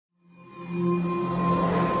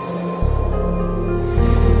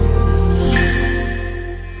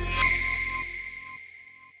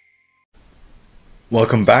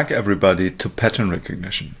Welcome back everybody to pattern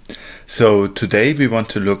recognition. So today we want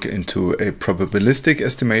to look into a probabilistic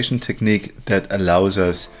estimation technique that allows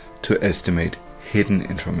us to estimate hidden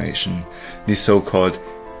information, the so-called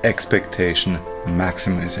expectation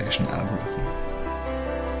maximization algorithm.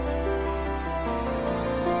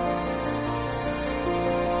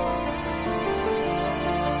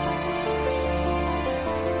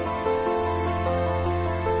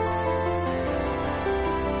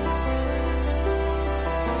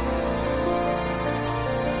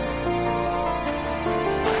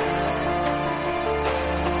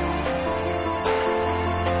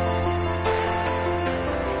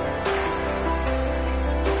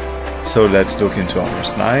 So let's look into our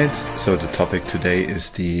slides. So the topic today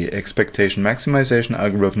is the expectation maximization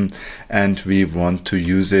algorithm, and we want to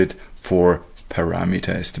use it for parameter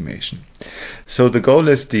estimation. So the goal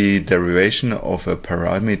is the derivation of a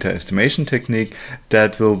parameter estimation technique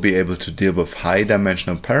that will be able to deal with high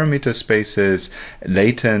dimensional parameter spaces,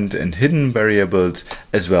 latent and hidden variables,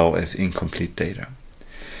 as well as incomplete data.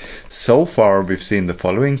 So far, we've seen the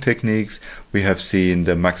following techniques. We have seen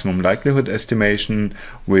the maximum likelihood estimation,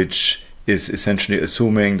 which is essentially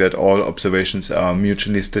assuming that all observations are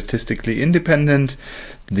mutually statistically independent.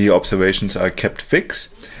 The observations are kept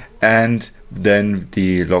fixed, and then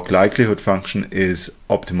the log likelihood function is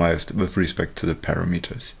optimized with respect to the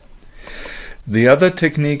parameters. The other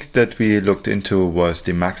technique that we looked into was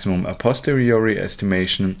the maximum a posteriori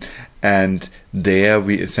estimation, and there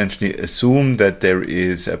we essentially assume that there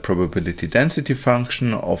is a probability density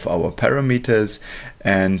function of our parameters,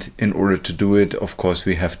 and in order to do it, of course,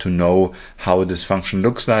 we have to know how this function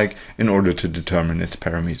looks like in order to determine its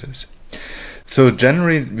parameters. So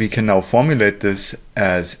generally we can now formulate this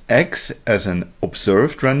as x as an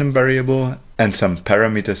observed random variable and some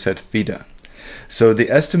parameter set theta. So the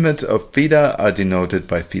estimates of theta are denoted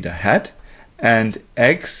by theta hat, and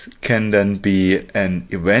x can then be an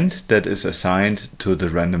event that is assigned to the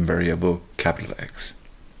random variable capital X.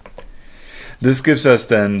 This gives us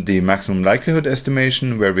then the maximum likelihood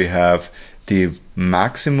estimation, where we have the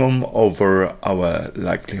maximum over our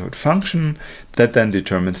likelihood function that then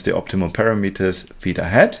determines the optimal parameters theta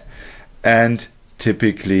hat, and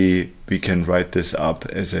typically we can write this up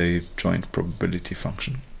as a joint probability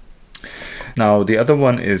function. Now the other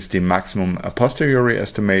one is the maximum a posteriori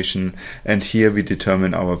estimation, and here we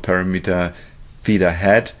determine our parameter theta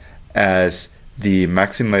hat as the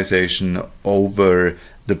maximization over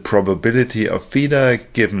the probability of theta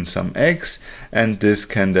given some x, and this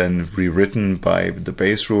can then be rewritten by the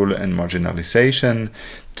Bayes rule and marginalization,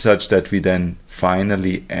 such that we then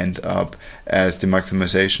finally end up as the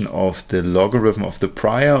maximization of the logarithm of the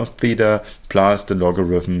prior of theta plus the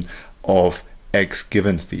logarithm of x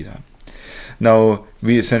given theta. Now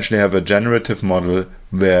we essentially have a generative model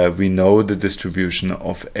where we know the distribution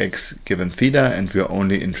of x given theta, and we are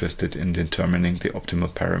only interested in determining the optimal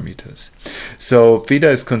parameters. So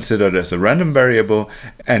theta is considered as a random variable,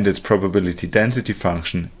 and its probability density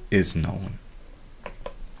function is known.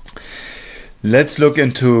 Let's look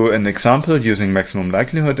into an example using maximum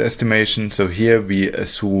likelihood estimation. So here we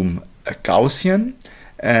assume a Gaussian,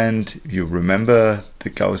 and you remember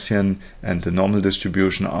the Gaussian and the normal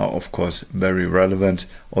distribution are of course very relevant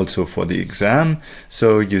also for the exam.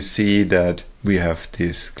 So you see that we have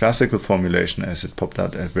this classical formulation as it popped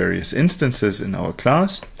out at various instances in our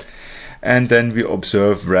class, and then we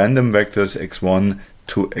observe random vectors x1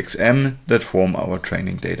 to xm that form our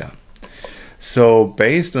training data. So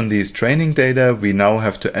based on these training data, we now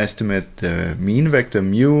have to estimate the mean vector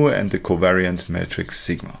mu and the covariance matrix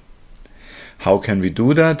sigma. How can we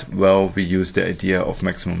do that? Well, we use the idea of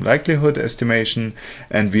maximum likelihood estimation,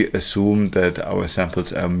 and we assume that our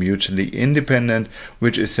samples are mutually independent,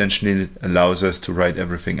 which essentially allows us to write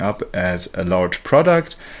everything up as a large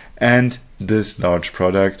product, and this large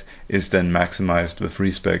product is then maximized with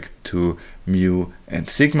respect to mu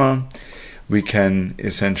and sigma. We can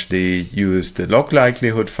essentially use the log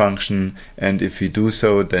likelihood function, and if we do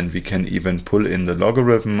so, then we can even pull in the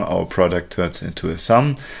logarithm. Our product turns into a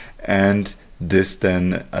sum, and this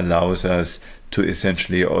then allows us to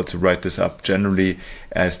essentially also write this up generally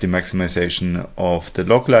as the maximization of the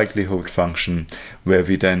log likelihood function, where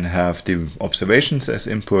we then have the observations as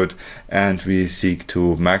input, and we seek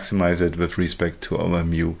to maximize it with respect to our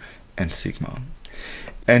mu and sigma.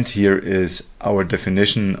 And here is our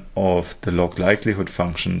definition of the log likelihood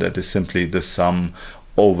function, that is simply the sum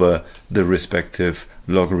over the respective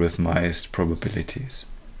logarithmized probabilities.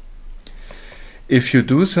 If you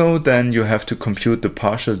do so, then you have to compute the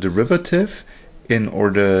partial derivative in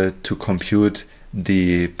order to compute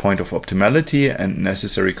the point of optimality, and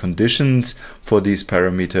necessary conditions for these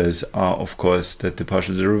parameters are, of course, that the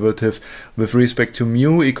partial derivative with respect to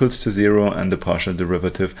mu equals to 0 and the partial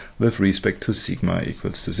derivative with respect to sigma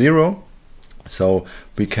equals to 0. So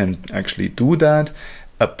we can actually do that,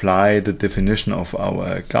 apply the definition of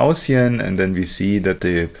our Gaussian, and then we see that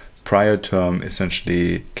the prior term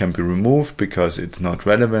essentially can be removed because it's not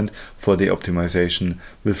relevant for the optimization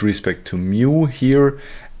with respect to mu here,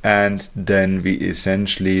 and then we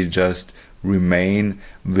essentially just remain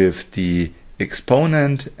with the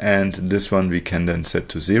exponent, and this one we can then set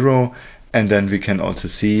to 0. And then we can also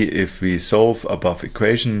see if we solve above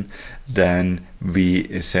equation, then we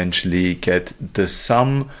essentially get the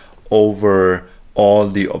sum over all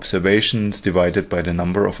the observations divided by the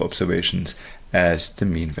number of observations as the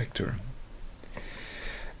mean vector.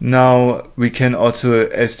 Now we can also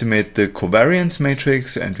estimate the covariance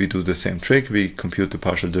matrix, and we do the same trick. We compute the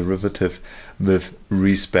partial derivative with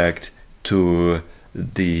respect to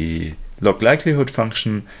the log likelihood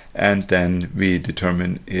function, and then we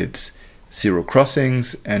determine its 0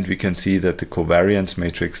 crossings, and we can see that the covariance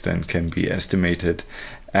matrix then can be estimated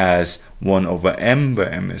as 1 over m, where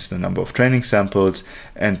m is the number of training samples,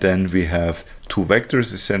 and then we have two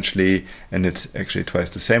vectors essentially, and it's actually twice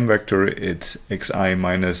the same vector. It's xi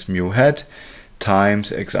minus mu hat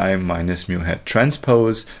times xi minus mu hat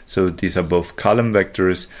transpose. So these are both column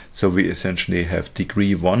vectors. So we essentially have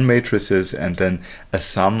degree 1 matrices and then a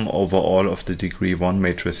sum over all of the degree 1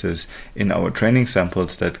 matrices in our training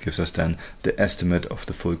samples. That gives us then the estimate of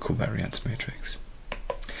the full covariance matrix.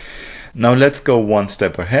 Now let's go one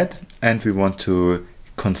step ahead, and we want to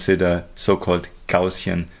consider so-called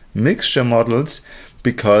Gaussian mixture models,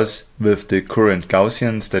 because with the current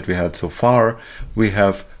Gaussians that we had so far, we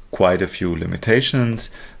have quite a few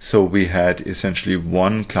limitations. So we had essentially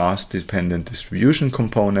one class-dependent distribution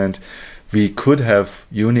component. We could have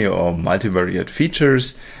uni or multivariate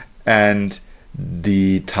features, and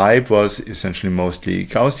the type was essentially mostly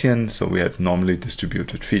Gaussian, so we had normally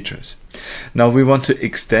distributed features. Now we want to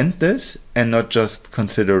extend this and not just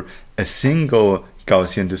consider a single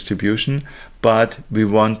Gaussian distribution, but we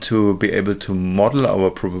want to be able to model our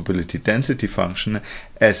probability density function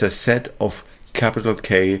as a set of capital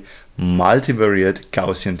K multivariate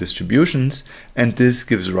Gaussian distributions, and this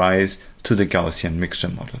gives rise to the Gaussian mixture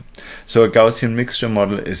model. So a Gaussian mixture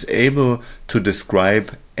model is able to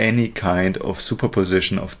describe any kind of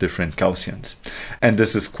superposition of different Gaussians. And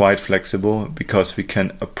this is quite flexible because we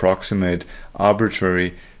can approximate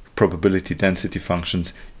arbitrary probability density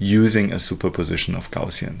functions using a superposition of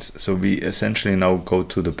Gaussians. So we essentially now go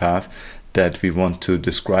to the path that we want to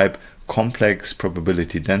describe complex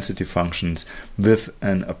probability density functions with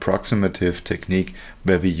an approximative technique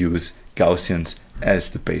where we use Gaussians as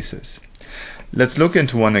the basis. Let's look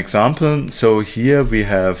into one example. So here we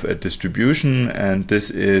have a distribution, and this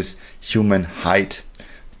is human height.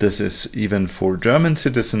 This is even for German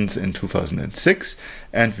citizens in 2006,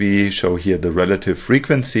 and we show here the relative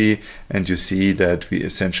frequency, and you see that we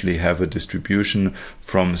essentially have a distribution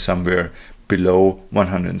from somewhere below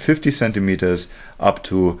 150 centimeters up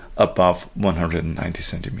to above 190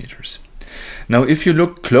 centimeters. Now if you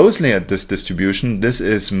look closely at this distribution, this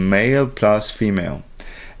is male plus female.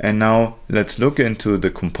 And now let's look into the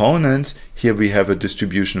components. Here we have a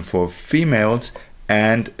distribution for females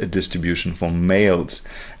and a distribution for males.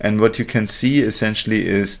 And what you can see essentially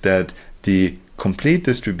is that the complete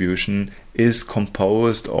distribution is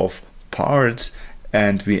composed of parts,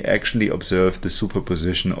 and we actually observe the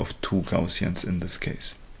superposition of two Gaussians in this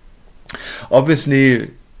case.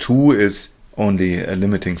 Obviously, 2 is only a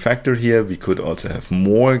limiting factor here. We could also have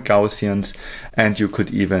more Gaussians, and you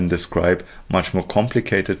could even describe much more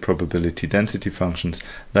complicated probability density functions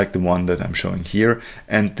like the one that I'm showing here.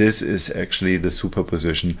 And this is actually the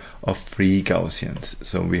superposition of 3 Gaussians.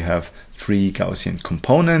 So we have 3 Gaussian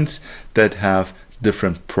components that have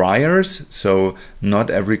different priors. So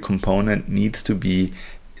not every component needs to be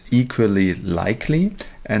equally likely,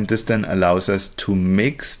 and this then allows us to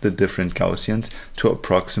mix the different Gaussians to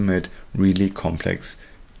approximate really complex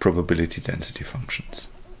probability density functions.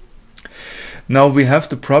 Now we have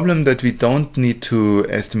the problem that we don't need to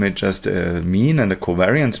estimate just a mean and a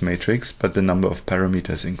covariance matrix, but the number of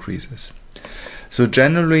parameters increases. So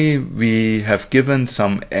generally we have given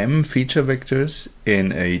some m feature vectors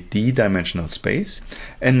in a d-dimensional space,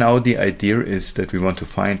 and now the idea is that we want to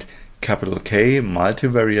find capital K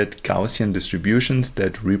multivariate Gaussian distributions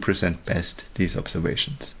that represent best these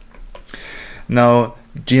observations. Now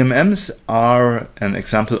GMMs are an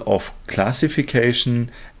example of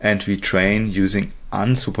classification, and we train using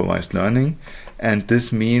unsupervised learning, and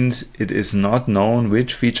this means it is not known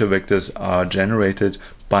which feature vectors are generated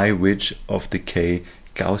by which of the k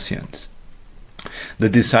Gaussians. The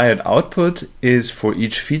desired output is for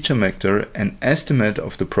each feature vector an estimate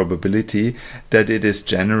of the probability that it is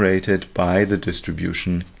generated by the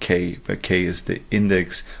distribution k, where k is the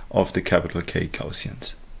index of the capital K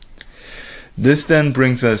Gaussians. This then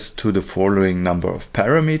brings us to the following number of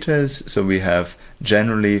parameters. So we have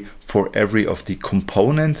generally for every of the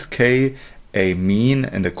components k a mean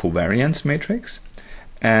and a covariance matrix.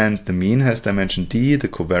 And the mean has dimension d, the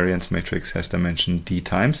covariance matrix has dimension d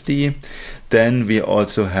times d. Then we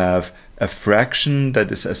also have a fraction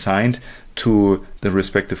that is assigned to the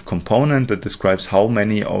respective component that describes how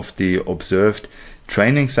many of the observed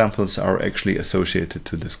training samples are actually associated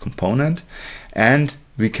to this component. And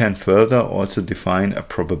we can further also define a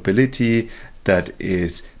probability that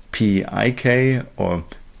is pik, or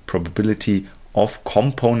probability of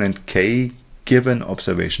component k given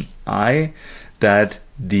observation I, that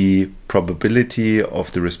the probability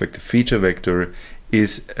of the respective feature vector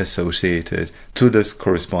is associated to this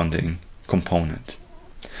corresponding component.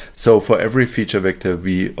 So for every feature vector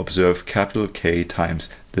we observe capital K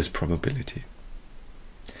times this probability.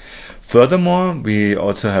 Furthermore, we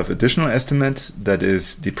also have additional estimates, that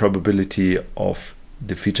is the probability of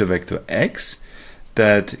the feature vector x,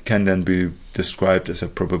 that can then be described as a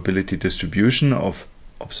probability distribution of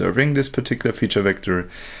observing this particular feature vector,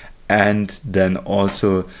 and then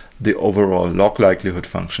also the overall log likelihood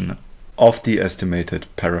function of the estimated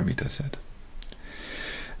parameter set.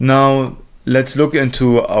 Now let's look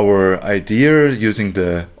into our idea using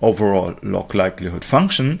the overall log likelihood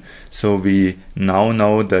function. So we now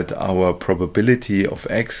know that our probability of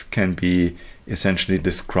x can be essentially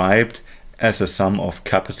described as a sum of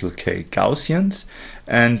capital K Gaussians,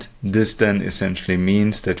 and this then essentially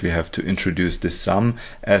means that we have to introduce this sum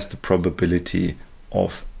as the probability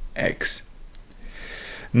of x.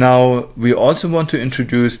 Now we also want to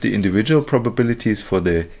introduce the individual probabilities for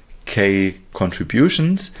the k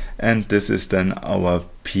contributions, and this is then our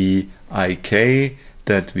pik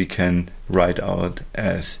that we can write out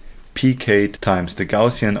as pk times the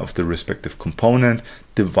Gaussian of the respective component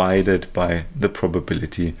divided by the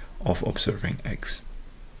probability of observing x.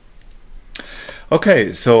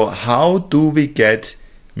 Okay, so how do we get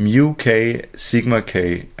mu k, sigma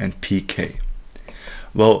k, and pk?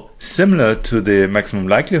 Well, similar to the maximum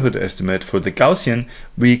likelihood estimate for the Gaussian,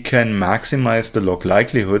 we can maximize the log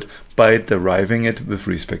likelihood by deriving it with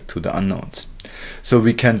respect to the unknowns. So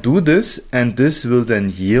we can do this, and this will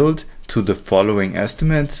then yield to the following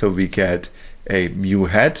estimate. So we get a mu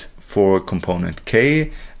hat for component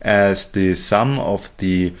k as the sum of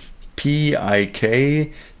the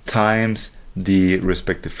pik times the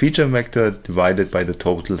respective feature vector divided by the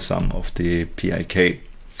total sum of the pik.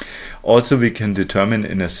 Also, we can determine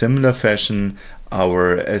in a similar fashion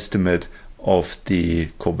our estimate of the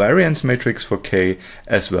covariance matrix for k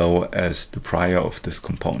as well as the prior of this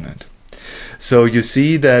component. So you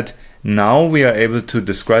see that now we are able to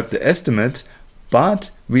describe the estimates, but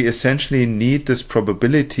we essentially need this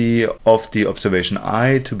probability of the observation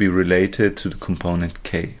I to be related to the component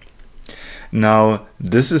k. Now,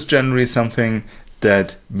 this is generally something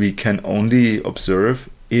that we can only observe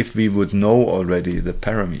if we would know already the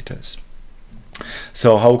parameters.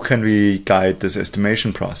 So how can we guide this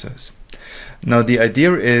estimation process? Now the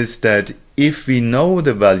idea is that if we know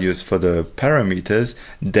the values for the parameters,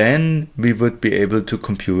 then we would be able to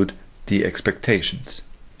compute the expectations.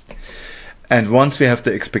 And once we have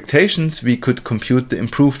the expectations, we could compute the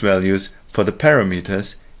improved values for the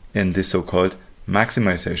parameters in the so-called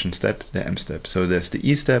maximization step, the M step. So there's the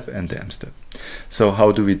E step and the M step. So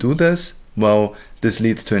how do we do this? Well, this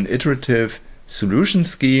leads to an iterative solution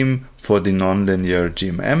scheme for the nonlinear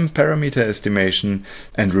GMM parameter estimation.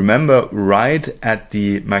 And remember, right at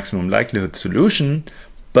the maximum likelihood solution,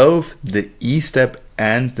 both the E step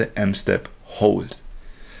and the M step hold.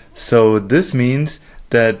 So this means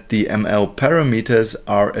that the ML parameters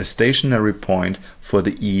are a stationary point for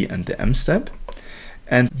the E and the M step.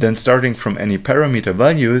 And then starting from any parameter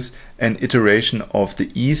values, an iteration of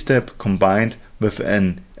the E step combined with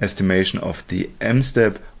an estimation of the M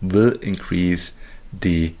step will increase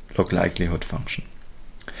the log likelihood function.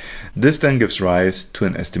 This then gives rise to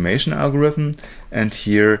an estimation algorithm, and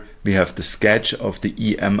here we have the sketch of the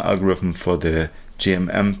EM algorithm for the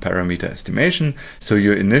GMM parameter estimation. So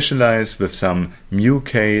you initialize with some mu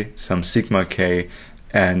k, some sigma k,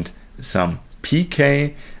 and some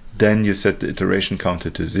pk. Then you set the iteration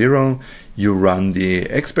counter to 0. You run the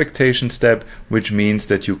expectation step, which means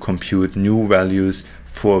that you compute new values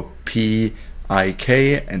for p, I,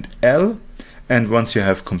 k, and l. And once you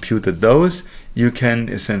have computed those, you can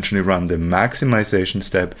essentially run the maximization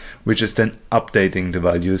step, which is then updating the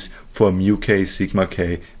values for mu k, sigma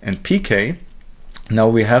k, and pk. Now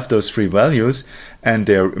we have those three values and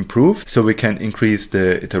they are improved, so we can increase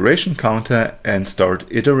the iteration counter and start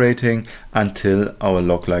iterating until our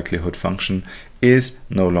log likelihood function is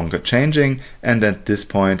no longer changing, and at this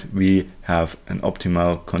point we have an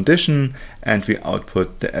optimal condition and we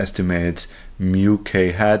output the estimates mu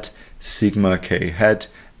k hat, sigma k hat,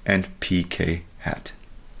 and pk hat.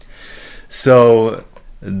 So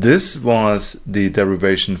this was the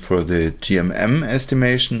derivation for the GMM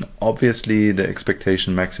estimation. Obviously, the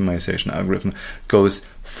expectation maximization algorithm goes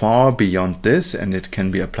far beyond this, and it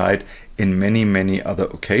can be applied in many other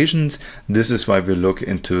occasions. This is why we look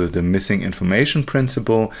into the missing information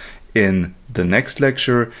principle in the next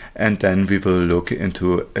lecture, and then we will look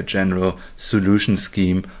into a general solution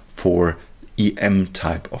scheme for EM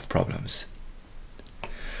type of problems.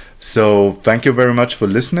 So thank you very much for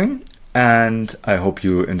listening, and I hope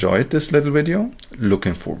you enjoyed this little video.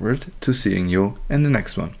 Looking forward to seeing you in the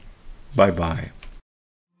next one. Bye bye.